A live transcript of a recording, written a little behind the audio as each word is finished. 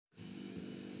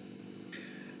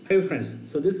Hi friends,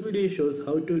 so this video shows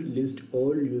how to list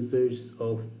all users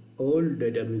of all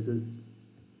databases.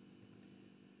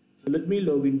 So let me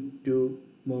log into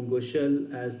Mongo shell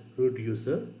as root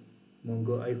user,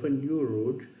 mongo-u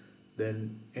root,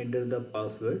 then enter the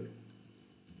password.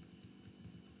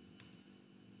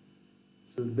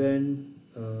 So then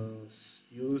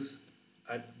use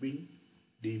admin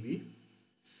db,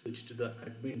 switch to the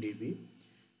admin db.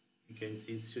 You can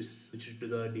see switch to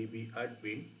the db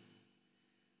admin.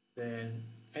 Then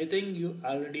I think you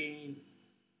already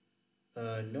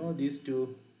know these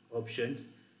two options,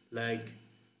 like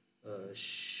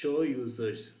show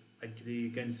users. Actually you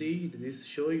can see this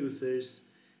show users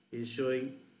is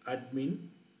showing admin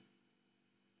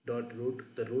dot root,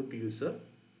 the root user.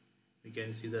 You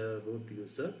can see the root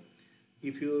user.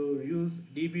 If you use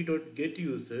db dot get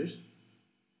users,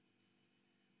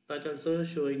 that also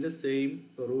showing the same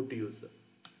root user,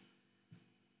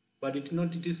 but it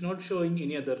is not showing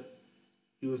any other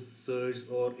users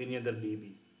or any other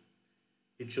dbs.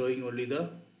 It's showing only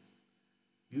the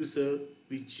user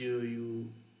which you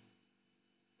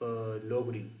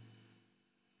logged in,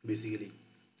 basically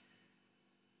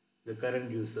the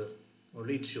current user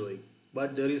only it's showing.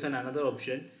 But there is another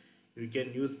option. You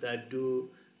can use that to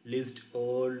list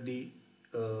all the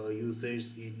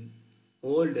users in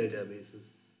all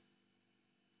databases.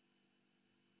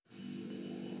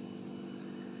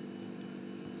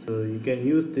 So you can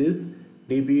use this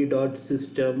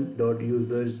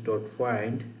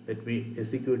db.system.users.find. Let me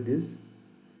execute this.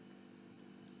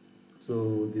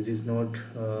 So this is not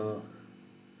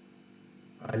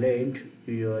aligned.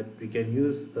 We can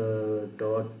use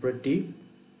dot pretty.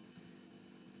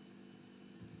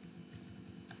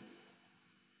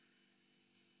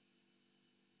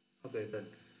 Okay, done.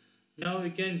 Now we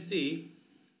can see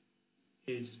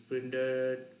it's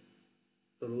printed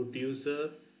root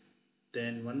user,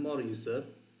 then one more user.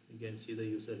 You can see the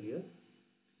user here,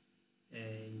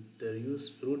 and the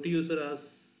root user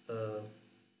has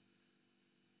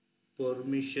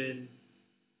permission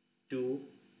to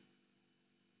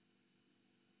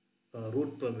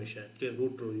root permission. Okay,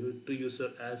 root role to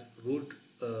user as root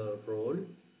role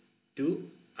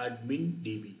to admin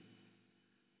db.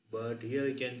 But here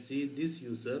you can see this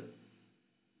user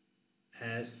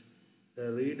has a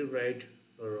read write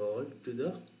role to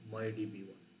the mydb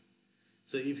one.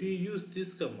 So if you use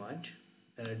this command,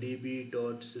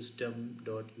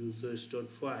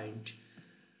 db.system.users.find,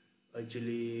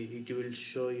 actually it will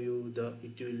show you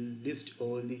it will list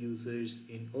all the users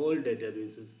in all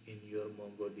databases in your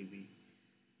mongodb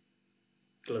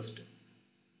cluster.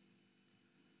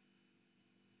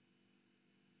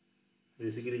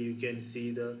 Basically you can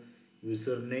see the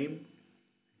username,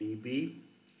 db,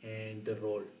 and the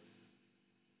role.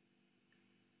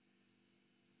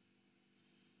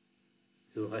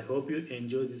 So I hope you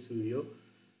enjoy this video.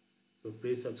 So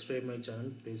please subscribe my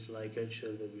channel, please like and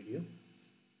share the video.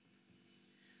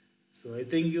 So I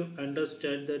think you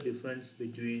understand the difference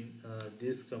between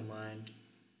this command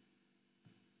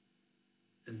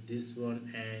and this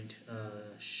one, and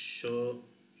show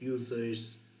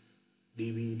users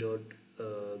db dot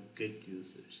get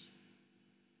users.